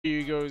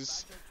He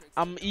goes,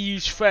 I'm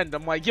EU's friend.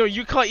 I'm like, yo,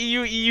 you call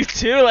EU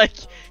too? Like,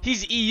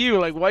 he's EU.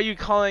 Like, why are you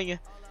calling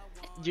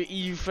your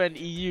EU friend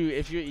EU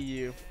if you're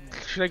EU?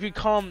 Like, we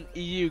call him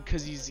EU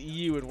because he's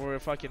EU and we're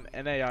fucking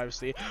NA,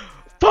 obviously.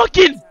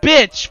 Fucking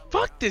bitch!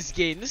 Fuck this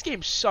game. This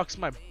game sucks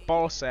my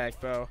ballsack,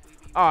 bro.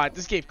 Ah,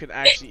 this game could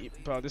actually,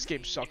 bro. This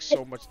game sucks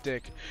so much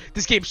dick.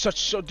 This game sucks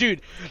so,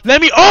 dude.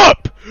 Let me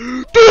up,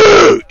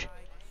 dude.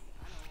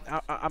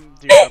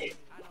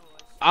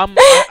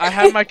 I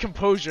have my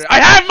composure. I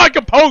have my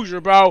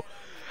composure, bro.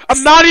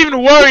 I'm not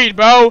even worried,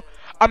 bro.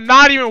 I'm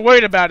not even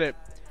worried about it.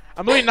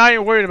 I'm really not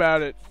even worried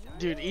about it,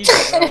 dude. Easy,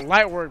 bro.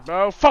 Light work,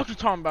 bro. Fuck you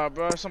talking about,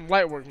 bro. Some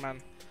light work,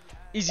 man.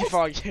 Easy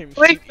fog game.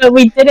 Wait, but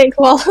we didn't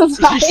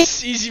qualify.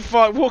 Easy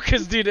fog. Well,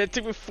 cause dude, it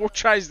took me 4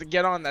 tries to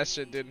get on that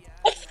shit, dude.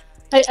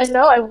 I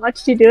know. I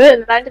watched you do it,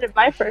 and I did it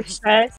my first try.